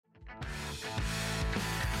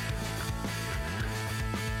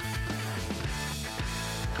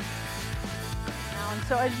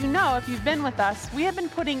So as you know, if you've been with us, we have been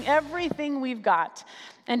putting everything we've got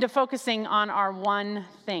into focusing on our one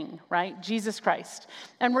thing, right? Jesus Christ.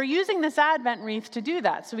 And we're using this Advent wreath to do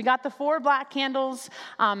that. So we got the 4 black candles,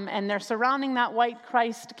 and they're surrounding that white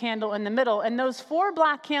Christ candle in the middle. And those 4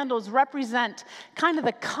 black candles represent kind of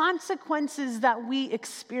the consequences that we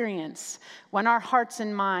experience when our hearts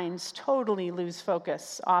and minds totally lose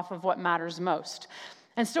focus off of what matters most.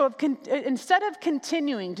 And so instead of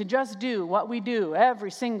continuing to just do what we do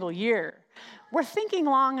every single year, we're thinking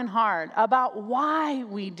long and hard about why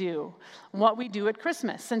we do what we do at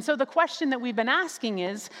Christmas. And so the question that we've been asking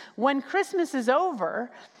is, when Christmas is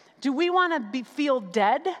over, do we want to feel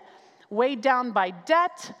dead, weighed down by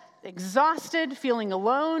debt, exhausted, feeling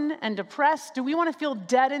alone and depressed? Do we want to feel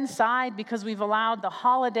dead inside because we've allowed the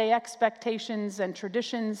holiday expectations and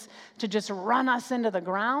traditions to just run us into the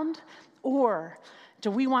ground? Or do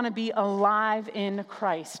we want to be alive in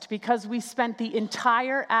Christ because we spent the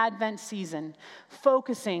entire Advent season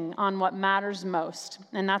focusing on what matters most,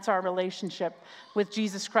 and that's our relationship with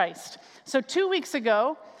Jesus Christ? So 2 weeks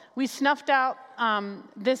ago, we snuffed out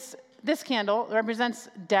this candle. It represents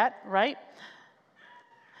debt, right?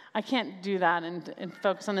 I can't do that and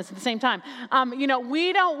focus on this at the same time. We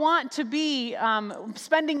don't want to be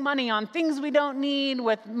spending money on things we don't need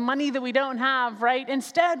with money that we don't have, right?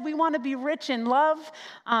 Instead, we want to be rich in love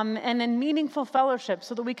and in meaningful fellowship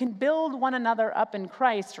so that we can build one another up in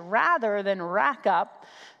Christ rather than rack up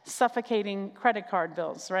suffocating credit card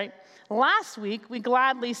bills, right? Last week, we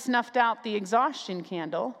gladly snuffed out the exhaustion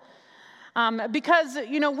candle. Because,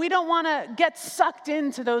 we don't want to get sucked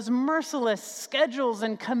into those merciless schedules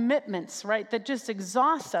and commitments, right, that just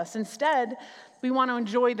exhaust us. Instead, we want to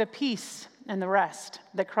enjoy the peace and the rest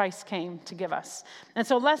that Christ came to give us. And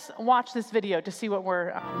so let's watch this video to see what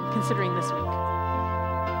we're considering this week.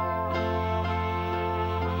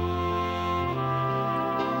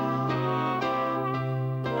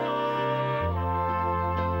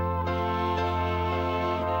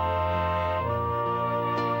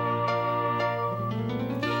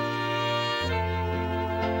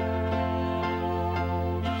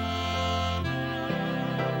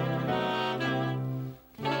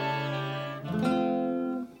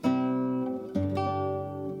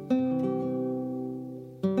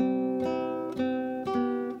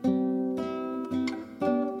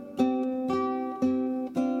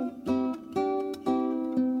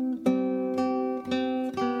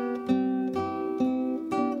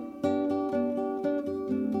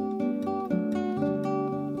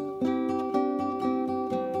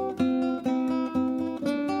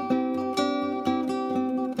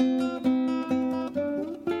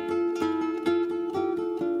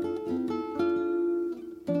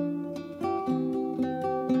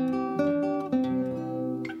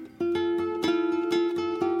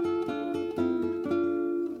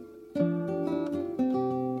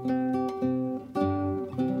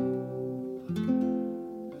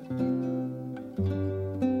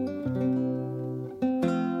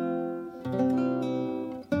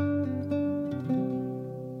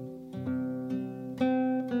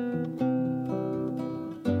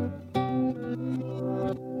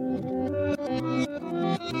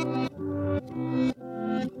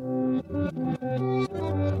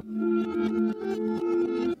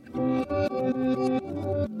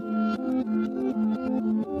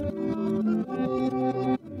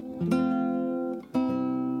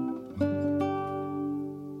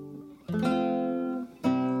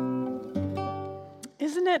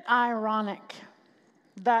 Isn't it ironic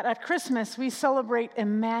that at Christmas we celebrate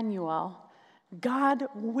Emmanuel, God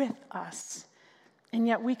with us, and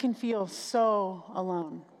yet we can feel so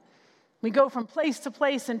alone? We go from place to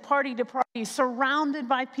place and party to party, surrounded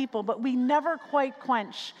by people, but we never quite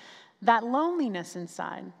quench that loneliness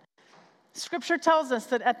inside. Scripture tells us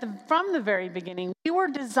that from the very beginning, we were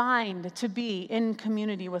designed to be in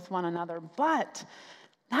community with one another, but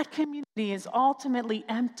that community is ultimately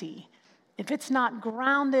empty if it's not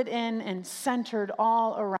grounded in and centered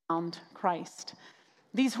all around Christ.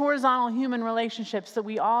 These horizontal human relationships that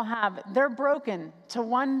we all have, they're broken to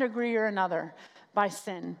one degree or another by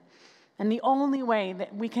sin. And the only way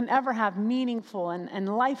that we can ever have meaningful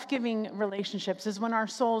and life-giving relationships is when our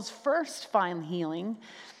souls first find healing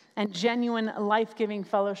and genuine life-giving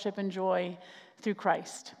fellowship and joy through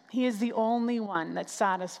Christ. He is the only one that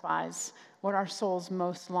satisfies what our souls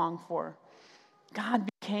most long for. God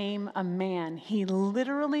became a man. He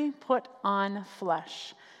literally put on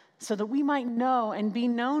flesh so that we might know and be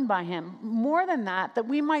known by him. More than that, that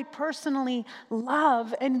we might personally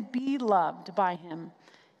love and be loved by him.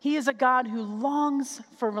 He is a God who longs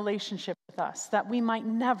for relationship with us, that we might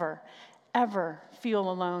never, ever feel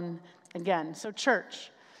alone again. So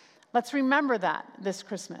church, let's remember that this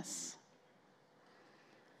Christmas.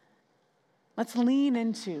 Let's lean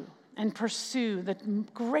into and pursue the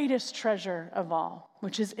greatest treasure of all,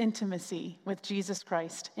 which is intimacy with Jesus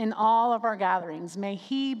Christ in all of our gatherings. May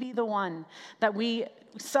he be the one that we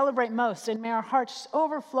celebrate most, and may our hearts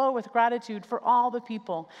overflow with gratitude for all the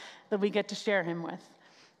people that we get to share him with.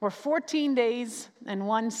 We're 14 days and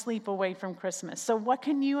 1 sleep away from Christmas. So what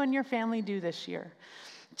can you and your family do this year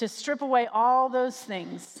to strip away all those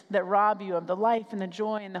things that rob you of the life and the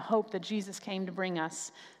joy and the hope that Jesus came to bring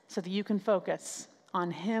us, so that you can focus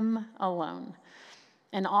on him alone?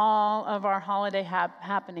 And all of our holiday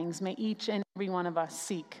happenings, may each and every one of us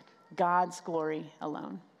seek God's glory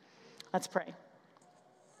alone. Let's pray.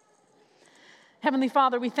 Heavenly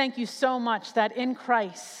Father, we thank you so much that in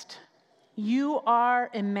Christ, you are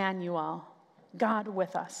Emmanuel, God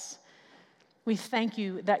with us. We thank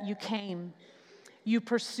you that you came, you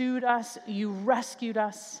pursued us, you rescued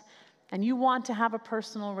us, and you want to have a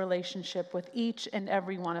personal relationship with each and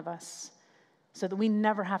every one of us so that we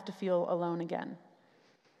never have to feel alone again.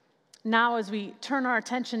 Now, as we turn our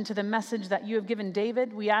attention to the message that you have given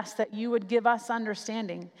David, we ask that you would give us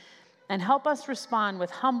understanding and help us respond with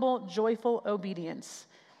humble, joyful obedience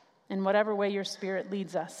in whatever way your Spirit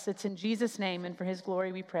leads us. It's in Jesus' name and for his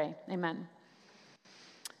glory we pray. Amen.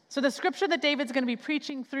 So the scripture that David's going to be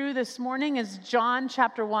preaching through this morning is John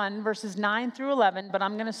chapter 1, verses 9 through 11, but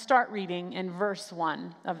I'm going to start reading in verse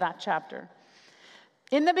 1 of that chapter.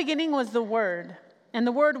 In the beginning was the Word, and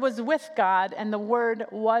the Word was with God, and the Word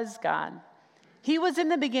was God. He was in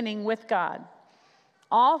the beginning with God.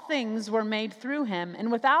 All things were made through him,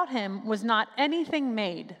 and without him was not anything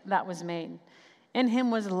made that was made. In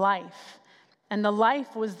him was life, and the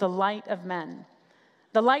life was the light of men.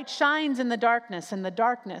 The light shines in the darkness, and the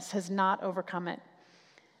darkness has not overcome it.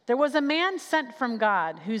 There was a man sent from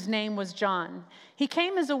God whose name was John. He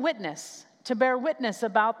came as a witness to bear witness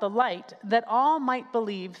about the light, that all might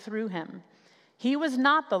believe through him. He was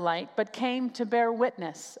not the light, but came to bear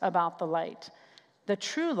witness about the light. The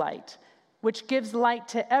true light, which gives light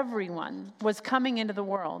to everyone, was coming into the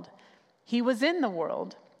world. He was in the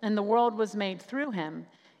world, and the world was made through him,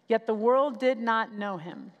 yet the world did not know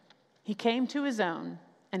him. He came to his own,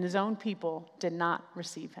 and his own people did not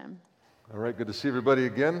receive him. All right, good to see everybody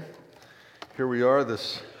again. Here we are,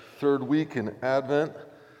 this third week in Advent,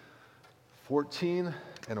 14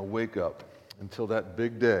 and a wake up until that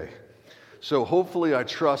big day. So hopefully I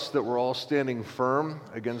trust that we're all standing firm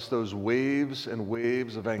against those waves and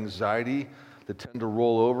waves of anxiety that tend to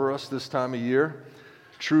roll over us this time of year.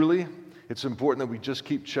 Truly, it's important that we just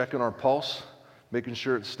keep checking our pulse, making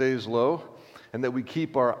sure it stays low, and that we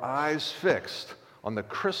keep our eyes fixed on the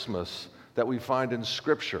Christmas that we find in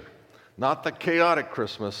Scripture, not the chaotic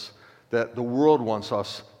Christmas that the world wants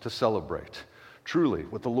us to celebrate. Truly,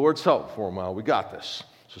 with the Lord's help for a while, we got this.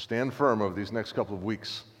 So stand firm over these next couple of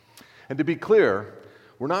weeks. And to be clear,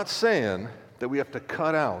 we're not saying that we have to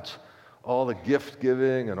cut out all the gift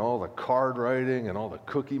giving and all the card writing and all the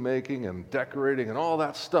cookie making and decorating and all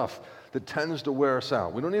that stuff that tends to wear us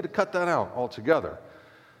out. We don't need to cut that out altogether.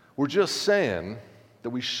 We're just saying that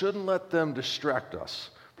we shouldn't let them distract us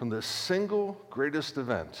from the single greatest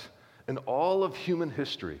event in all of human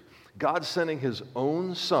history, God sending his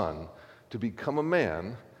own Son to become a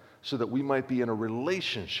man so that we might be in a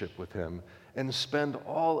relationship with him and spend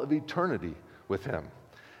all of eternity with him.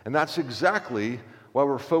 And that's exactly why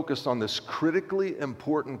we're focused on this critically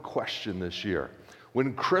important question this year.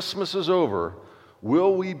 When Christmas is over,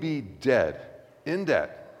 will we be dead, in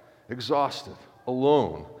debt, exhausted,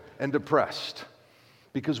 alone, and depressed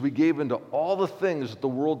because we gave into all the things that the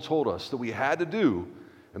world told us that we had to do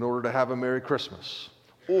in order to have a Merry Christmas?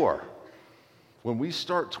 Or when we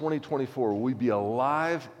start 2024, will we be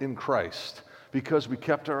alive in Christ because we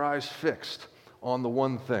kept our eyes fixed on the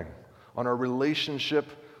one thing, on our relationship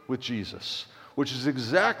with Jesus, which is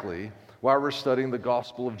exactly why we're studying the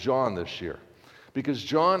Gospel of John this year. Because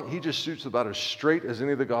John, he just shoots about as straight as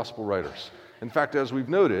any of the Gospel writers. In fact, as we've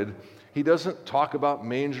noted, he doesn't talk about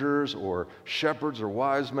mangers or shepherds or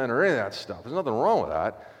wise men or any of that stuff. There's nothing wrong with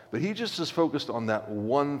that, but he just is focused on that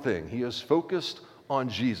one thing. He is focused on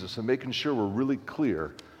Jesus and making sure we're really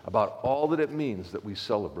clear about all that it means that we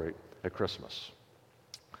celebrate at Christmas.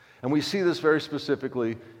 And we see this very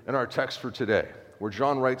specifically in our text for today, where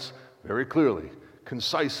John writes very clearly,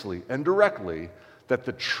 concisely, and directly that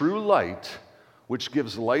the true light, which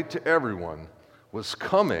gives light to everyone, was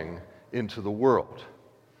coming into the world.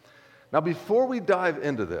 Now, before we dive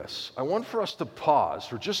into this, I want for us to pause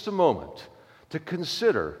for just a moment to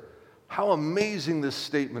consider how amazing this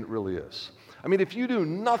statement really is. I mean, if you knew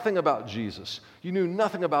nothing about Jesus, you knew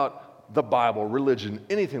nothing about the Bible, religion,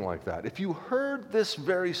 anything like that, if you heard this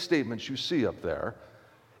very statement you see up there,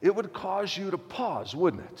 it would cause you to pause,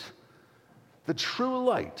 wouldn't it? The true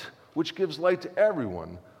light, which gives light to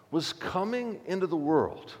everyone, was coming into the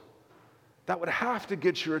world. That would have to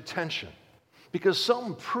get your attention because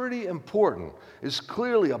something pretty important is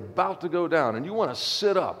clearly about to go down, and you want to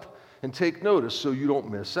sit up and take notice so you don't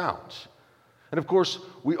miss out. And of course,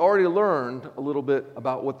 we already learned a little bit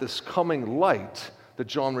about what this coming light that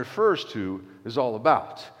John refers to is all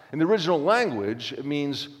about. In the original language, it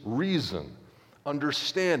means reason,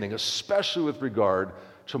 understanding, especially with regard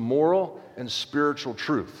to moral and spiritual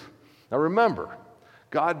truth. Now remember,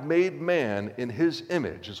 God made man in his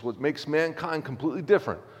image. It's what makes mankind completely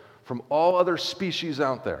different from all other species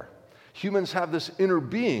out there. Humans have this inner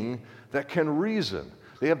being that can reason.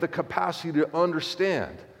 They have the capacity to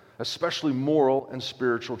understand, especially moral and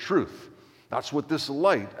spiritual truth. That's what this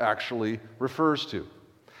light actually refers to.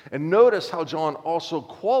 And notice how John also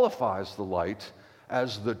qualifies the light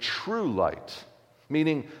as the true light,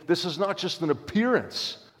 meaning this is not just an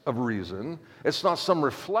appearance of reason, it's not some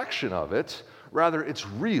reflection of it, rather it's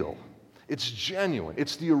real, it's genuine,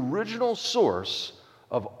 it's the original source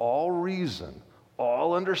of all reason,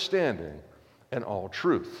 all understanding, and all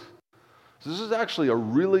truth. So this is actually a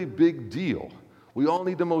really big deal. We all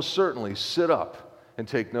need to most certainly sit up and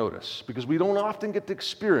take notice because we don't often get to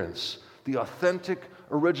experience the authentic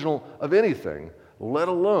original of anything, let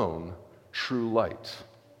alone true light.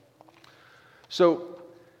 So,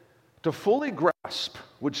 to fully grasp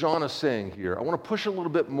what John is saying here, I want to push a little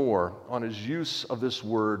bit more on his use of this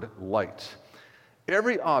word light.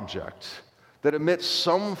 Every object that emits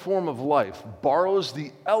some form of life borrows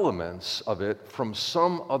the elements of it from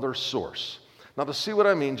some other source. Now, to see what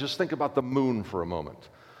I mean, just think about the moon for a moment.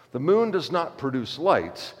 The moon does not produce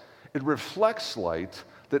light, it reflects light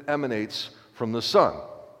that emanates from the sun.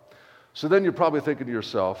 So then you're probably thinking to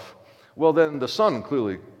yourself, well, then the sun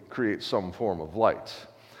clearly creates some form of light.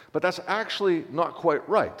 But that's actually not quite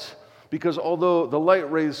right, because although the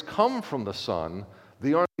light rays come from the sun,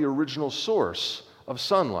 they aren't the original source of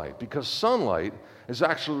sunlight, because sunlight is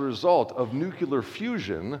actually a result of nuclear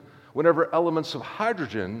fusion whenever elements of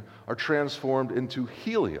hydrogen are transformed into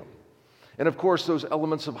helium. And of course, those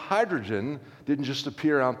elements of hydrogen didn't just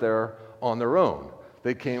appear out there on their own.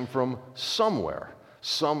 They came from somewhere,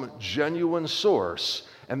 some genuine source,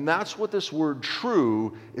 and that's what this word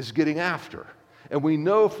true is getting after. And we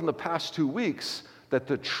know from the past 2 weeks that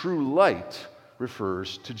the true light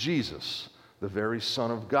refers to Jesus, the very Son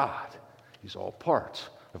of God. He's all part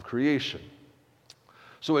of creation.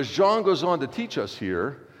 So as John goes on to teach us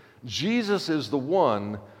here, Jesus is the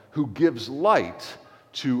one who gives light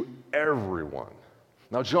to everyone.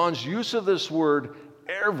 Now, John's use of this word,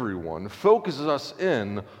 everyone, focuses us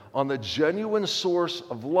in on the genuine source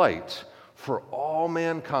of light for all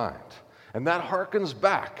mankind. And that harkens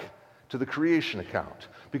back to the creation account,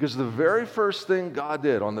 because the very first thing God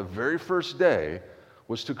did on the very first day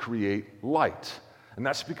was to create light. And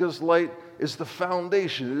that's because light is the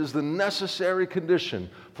foundation, it is the necessary condition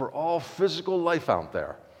for all physical life out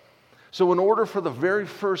there. So in order for the very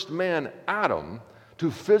first man, Adam,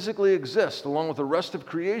 to physically exist along with the rest of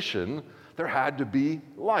creation, there had to be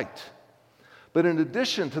light. But in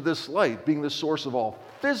addition to this light being the source of all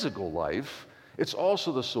physical life, it's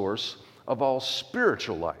also the source of all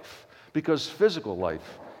spiritual life, because physical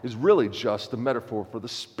life is really just a metaphor for the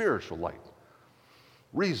spiritual light.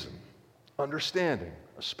 Reason, understanding,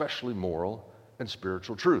 especially moral and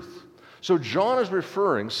spiritual truth. So John is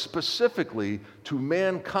referring specifically to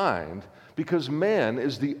mankind because man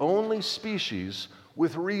is the only species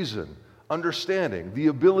with reason, understanding, the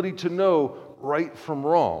ability to know right from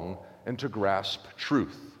wrong and to grasp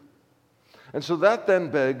truth. And so that then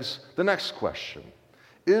begs the next question.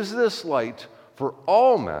 Is this light for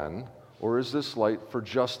all men, or is this light for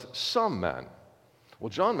just some men? Well,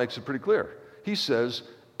 John makes it pretty clear. He says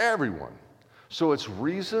everyone. So it's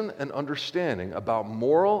reason and understanding about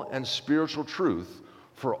moral and spiritual truth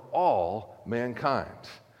for all mankind.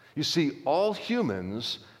 You see, all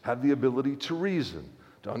humans have the ability to reason,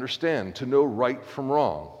 to understand, to know right from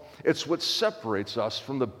wrong. It's what separates us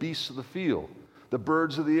from the beasts of the field, the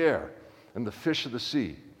birds of the air, and the fish of the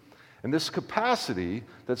sea. And this capacity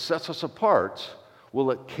that sets us apart, well,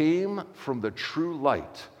 it came from the true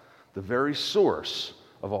light, the very source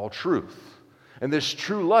of all truth. And this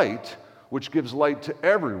true light, which gives light to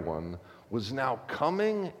everyone, was now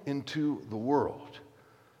coming into the world.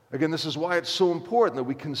 Again, this is why it's so important that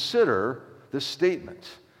we consider this statement.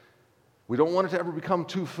 We don't want it to ever become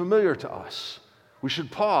too familiar to us. We should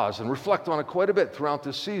pause and reflect on it quite a bit throughout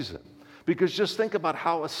this season. Because just think about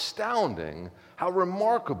how astounding, how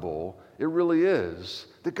remarkable it really is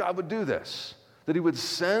that God would do this, that he would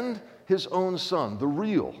send his own son, the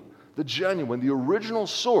real, the genuine, the original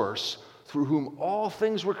source through whom all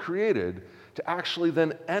things were created, to actually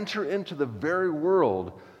then enter into the very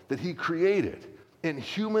world that he created in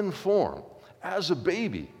human form as a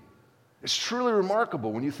baby. It's truly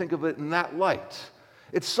remarkable when you think of it in that light.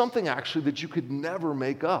 It's something actually that you could never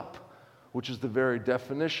make up, which is the very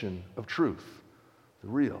definition of truth. The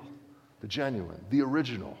real, the genuine, the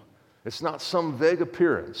original. It's not some vague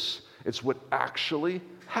appearance. It's what actually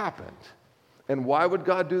happened. And why would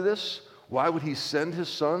God do this? Why would he send his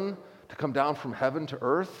son to come down from heaven to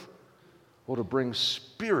earth? Well, to bring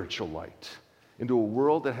spiritual light into a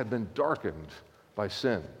world that had been darkened by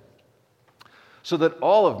sin. So that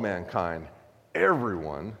all of mankind,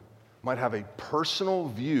 everyone, might have a personal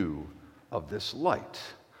view of this light.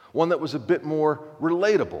 One that was a bit more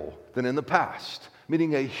relatable than in the past,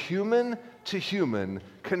 meaning a human-to-human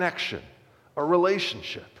connection, a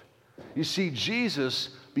relationship. You see, Jesus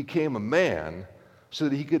became a man so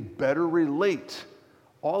that he could better relate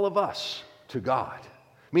all of us to God,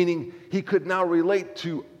 meaning he could now relate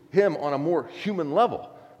to him on a more human level,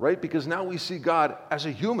 right? Because now we see God as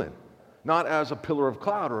a human, not as a pillar of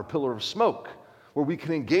cloud or a pillar of smoke, where we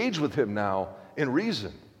can engage with him now in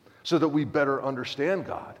reason so that we better understand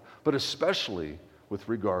God, but especially with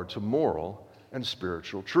regard to moral and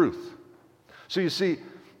spiritual truth. So you see,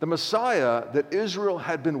 the Messiah that Israel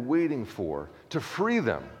had been waiting for to free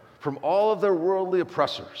them from all of their worldly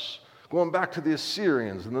oppressors, going back to the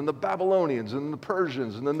Assyrians and then the Babylonians and the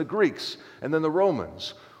Persians and then the Greeks and then the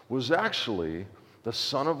Romans, was actually the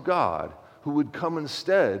Son of God who would come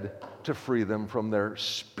instead to free them from their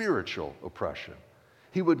spiritual oppression.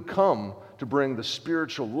 He would come to bring the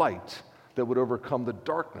spiritual light that would overcome the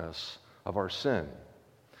darkness of our sin.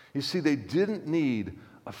 You see, they didn't need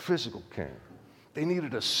a physical king. They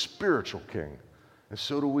needed a spiritual king, and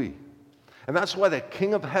so do we. And that's why the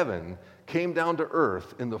King of Heaven came down to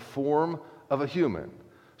earth in the form of a human,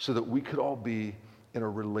 so that we could all be in a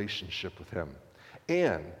relationship with him,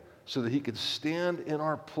 and so that he could stand in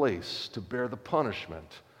our place to bear the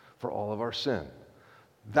punishment for all of our sin.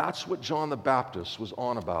 That's what John the Baptist was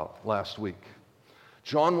on about last week.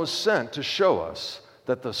 John was sent to show us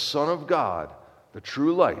that the Son of God, the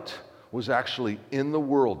true light, was actually in the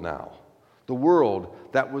world now. The world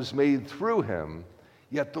that was made through him,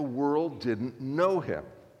 yet the world didn't know him.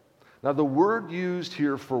 Now, the word used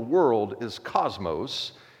here for world is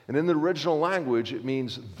cosmos, and in the original language, it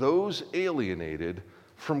means those alienated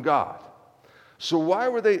from God. So why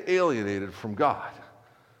were they alienated from God?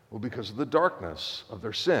 Well, because of the darkness of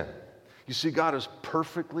their sin. You see, God is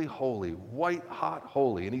perfectly holy, white-hot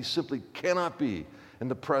holy, and he simply cannot be in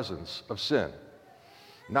the presence of sin.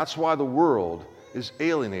 And that's why the world is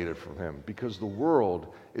alienated from him, because the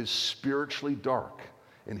world is spiritually dark,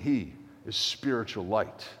 and he is spiritual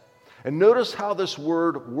light. And notice how this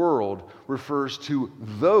word world refers to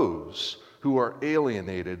those who are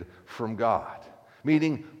alienated from God,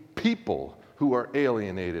 meaning people who are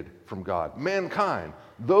alienated from God, mankind,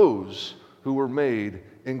 those who were made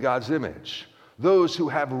in God's image, those who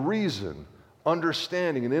have reason,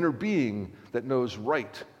 understanding, an inner being that knows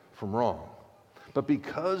right from wrong. But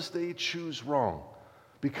because they choose wrong,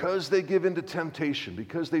 because they give in to temptation,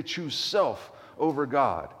 because they choose self over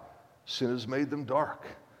God, sin has made them dark,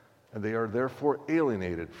 and they are therefore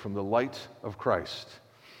alienated from the light of Christ.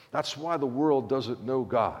 That's why the world doesn't know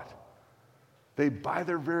God. They, by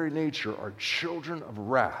their very nature, are children of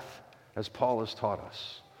wrath, as Paul has taught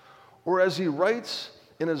us. Or as he writes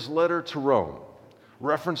in his letter to Rome,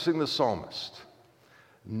 referencing the psalmist,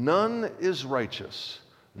 none is righteous,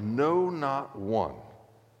 no, not one.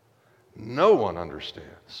 No one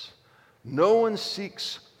understands. No one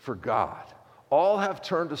seeks for God. All have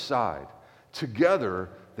turned aside. Together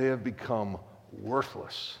they have become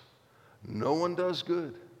worthless. No one does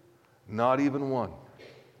good, not even one.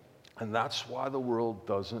 And that's why the world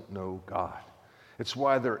doesn't know God. It's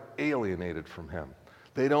why they're alienated from him.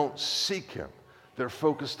 They don't seek him. They're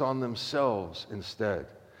focused on themselves instead.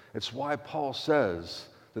 It's why Paul says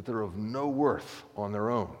that they're of no worth on their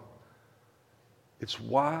own. It's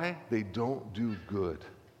why they don't do good.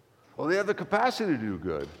 Well, they have the capacity to do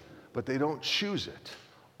good, but they don't choose it.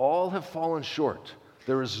 All have fallen short.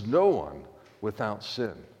 There is no one without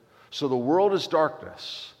sin. So the world is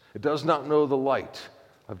darkness. It does not know the light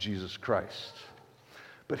of Jesus Christ.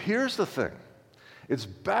 But here's the thing. It's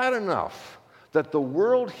bad enough that the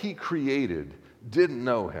world he created didn't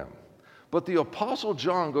know him. But the Apostle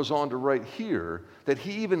John goes on to write here that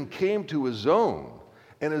he even came to his own,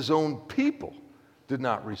 and his own people did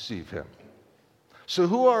not receive him. So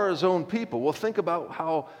who are his own people? Well, think about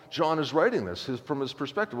how John is writing this from his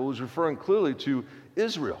perspective. Well, he's referring clearly to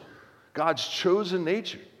Israel, God's chosen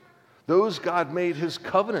nation, those God made his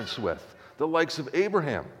covenants with, the likes of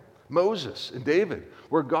Abraham, Moses, and David,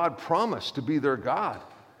 where God promised to be their God,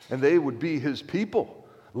 and they would be his people,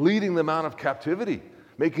 leading them out of captivity,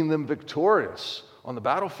 making them victorious on the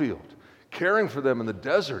battlefield, caring for them in the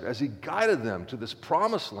desert as he guided them to this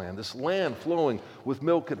promised land, this land flowing with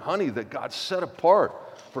milk and honey that God set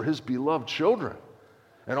apart for his beloved children.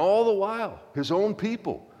 And all the while, his own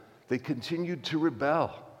people, they continued to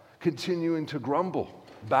rebel, continuing to grumble,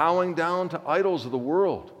 bowing down to idols of the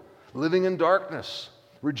world, living in darkness,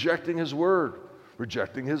 rejecting his word,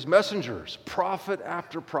 rejecting his messengers, prophet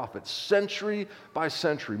after prophet, century by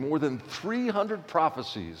century, more than 300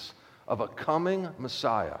 prophecies of a coming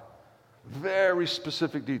Messiah. Very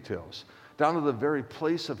specific details, down to the very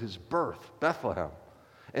place of his birth, Bethlehem.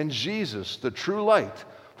 And Jesus, the true light,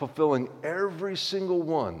 fulfilling every single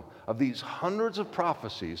one of these hundreds of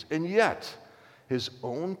prophecies, and yet his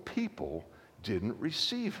own people didn't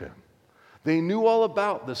receive him. They knew all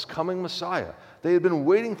about this coming Messiah. They had been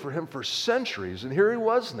waiting for him for centuries, and here he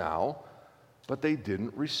was now, but they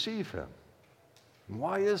didn't receive him. And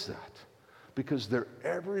why is that? Because they're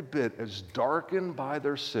every bit as darkened by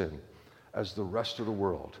their sin as the rest of the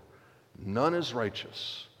world. None is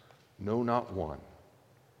righteous, no, not one.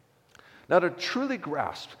 Now, to truly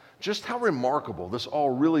grasp just how remarkable this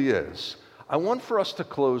all really is, I want for us to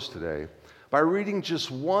close today by reading just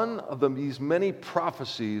one of these many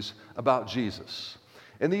prophecies about Jesus.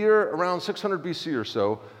 In the year around 600 BC or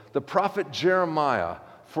so, the prophet Jeremiah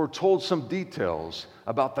foretold some details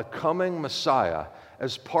about the coming Messiah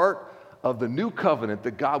as part of the new covenant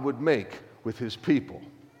that God would make with his people.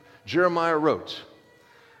 Jeremiah wrote,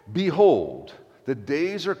 "Behold, the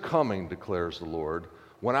days are coming, declares the Lord,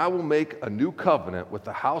 when I will make a new covenant with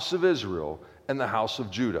the house of Israel and the house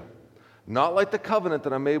of Judah. Not like the covenant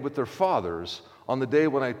that I made with their fathers on the day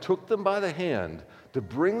when I took them by the hand to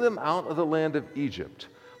bring them out of the land of Egypt,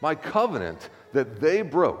 my covenant that they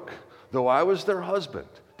broke, though I was their husband,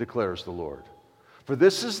 declares the Lord. For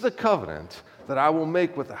this is the covenant that I will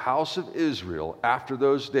make with the house of Israel after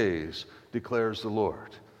those days, declares the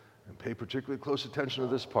Lord." And pay particularly close attention to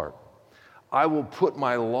this part. "I will put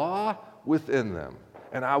my law within them,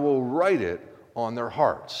 and I will write it on their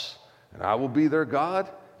hearts. And I will be their God,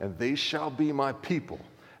 and they shall be my people.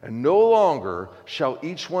 And no longer shall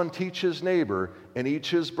each one teach his neighbor and each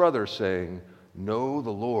his brother, saying, 'Know the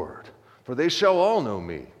Lord.' For they shall all know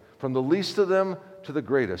me, from the least of them to the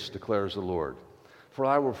greatest, declares the Lord. For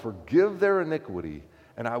I will forgive their iniquity,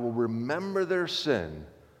 and I will remember their sin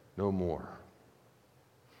no more."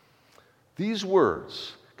 These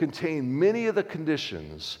words contain many of the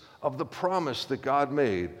conditions of the promise that God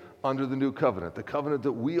made under the new covenant, the covenant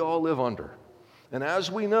that we all live under. And as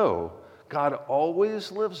we know, God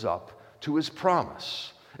always lives up to his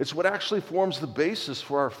promise. It's what actually forms the basis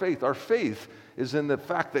for our faith. Our faith is in the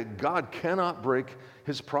fact that God cannot break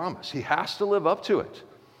his promise. He has to live up to it.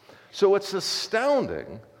 So it's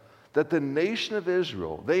astounding that the nation of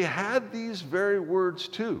Israel, they had these very words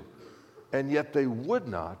too, and yet they would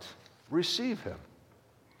not receive him.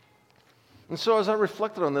 And so as I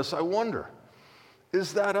reflected on this, I wonder,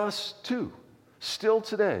 is that us too? Still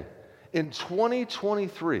today, in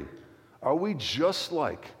 2023, are we just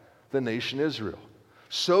like the nation Israel?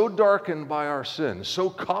 So darkened by our sin, so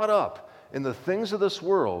caught up in the things of this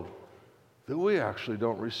world that we actually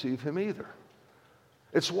don't receive him either.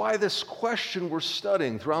 It's why this question we're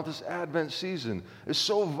studying throughout this Advent season is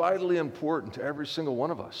so vitally important to every single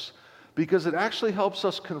one of us, because it actually helps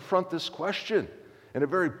us confront this question in a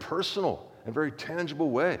very personal and very tangible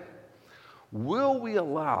way. Will we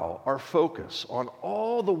allow our focus on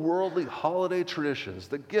all the worldly holiday traditions,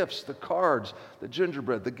 the gifts, the cards, the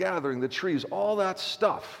gingerbread, the gathering, the trees, all that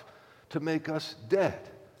stuff to make us dead,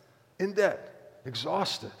 in debt,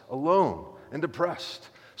 exhausted, alone, and depressed,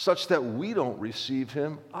 such that we don't receive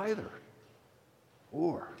him either?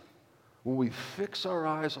 Or will we fix our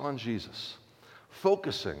eyes on Jesus,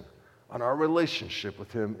 focusing on our relationship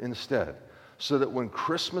with him instead, so that when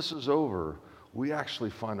Christmas is over, we actually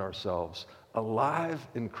find ourselves alive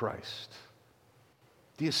in Christ?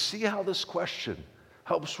 Do you see how this question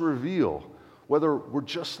helps reveal whether we're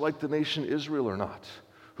just like the nation Israel or not,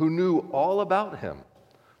 who knew all about him,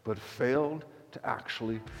 but failed to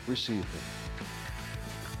actually receive him?